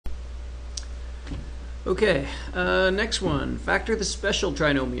Okay, next one. Factor the special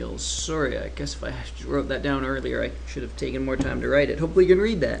trinomials. Sorry, I guess if I wrote that down earlier, I should have taken more time to write it. Hopefully you can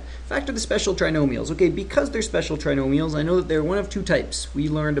read that. Factor the special trinomials. Okay, because they're special trinomials, I know that they're one of two types. We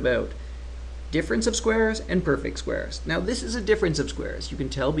learned about difference of squares and perfect squares. Now this is a difference of squares. You can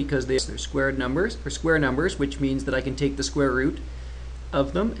tell because they're squared numbers, or square numbers, which means that I can take the square root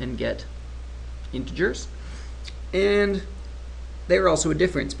of them and get integers. And they're also a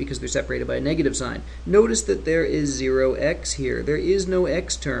difference because they're separated by a negative sign. Notice that there is 0x here. There is no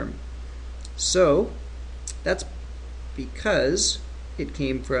x term. So that's because it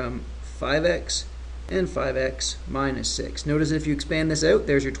came from 5x and 5x minus 6. Notice if you expand this out,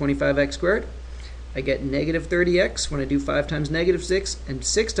 there's your 25x squared. I get negative 30x when I do 5 times negative 6, and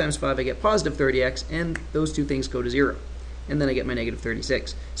 6 times 5 I get positive 30x, and those two things go to 0. And then I get my negative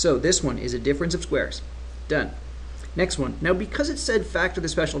 36. So this one is a difference of squares. Done. Next one. Now because it said factor the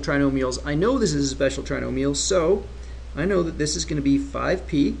special trinomials, I know this is a special trinomial, so I know that this is going to be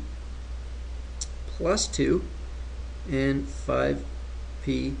 5p plus 2 and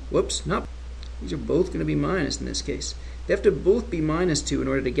 5p, whoops, not, these are both going to be minus in this case. They have to both be minus 2 in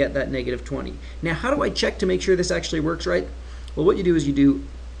order to get that negative 20. Now how do I check to make sure this actually works right? Well, what you do is you do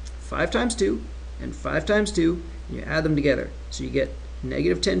 5 times 2 and 5 times 2, and you add them together. So you get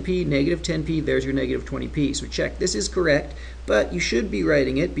negative 10p, there's your negative 20p. So check, this is correct, but you should be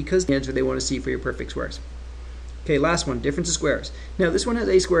writing it because the answer they want to see for your perfect squares. Okay, last one, difference of squares. Now this one has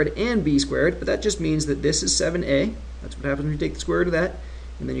a squared and b squared, but that just means that this is 7a. That's what happens when you take the square root of that.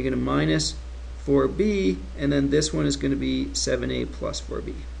 And then you're going to minus 4b, and then this one is going to be 7a plus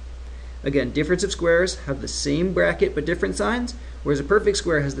 4b. Again, difference of squares have the same bracket but different signs, whereas a perfect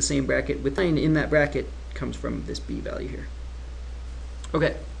square has the same bracket with 9 in that bracket comes from this b value here.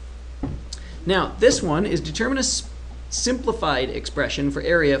 Okay, now this one is determine a simplified expression for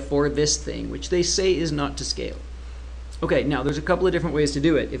area for this thing, which they say is not to scale. Okay, now there's a couple of different ways to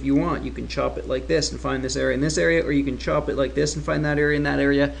do it. If you want, you can chop it like this and find this area in this area, or you can chop it like this and find that area in that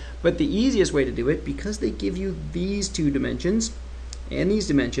area. But the easiest way to do it, because they give you these two dimensions and these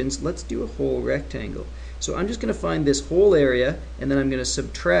dimensions, let's do a whole rectangle. So I'm just going to find this whole area, and then I'm going to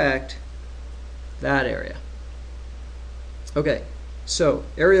subtract that area. Okay. So,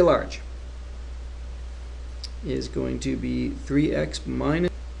 area large is going to be 3x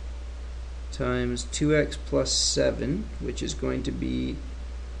minus times 2x plus 7, which is going to be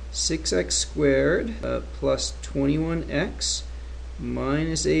 6x squared plus 21x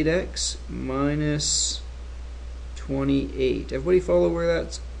minus 8x minus 28. Everybody follow where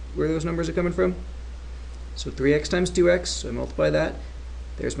those numbers are coming from? So 3x times 2x, so I multiply that.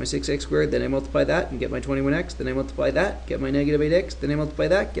 There's my 6x squared, then I multiply that and get my 21x, then I multiply that, get my negative 8x, then I multiply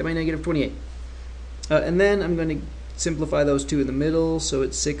that, get my negative 28. And then I'm going to simplify those two in the middle, so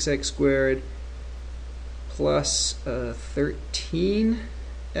it's 6x squared plus 13x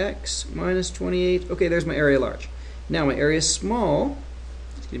minus 28. Okay, there's my area large. Now my area small,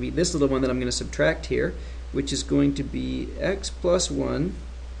 it's going to be this little one that I'm going to subtract here, which is going to be x plus 1.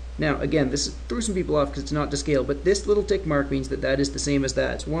 Now, again, this threw some people off because it's not to scale, but this little tick mark means that that is the same as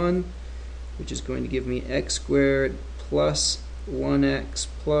that. It's 1, which is going to give me x squared plus 1x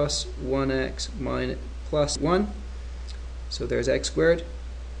plus 1x minus plus 1. So there's x squared,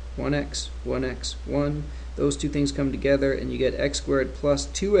 1x, 1x, 1. Those two things come together, and you get x squared plus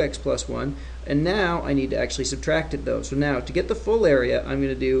 2x plus 1. And now I need to actually subtract it, though. So now, to get the full area, I'm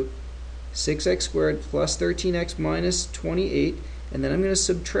going to do 6x squared plus 13x minus 28. And then I'm going to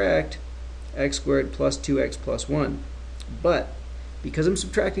subtract x squared plus 2x plus 1. But because I'm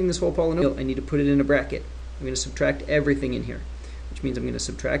subtracting this whole polynomial, I need to put it in a bracket. I'm going to subtract everything in here, which means I'm going to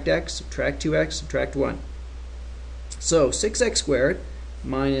subtract x, subtract 2x, subtract 1. So 6x squared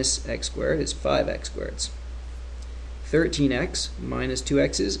minus x squared is 5x squareds. 13x minus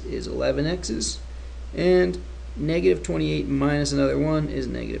 2x's is 11x's. And negative 28 minus another 1 is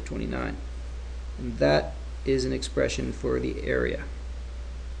negative 29. And that is an expression for the area.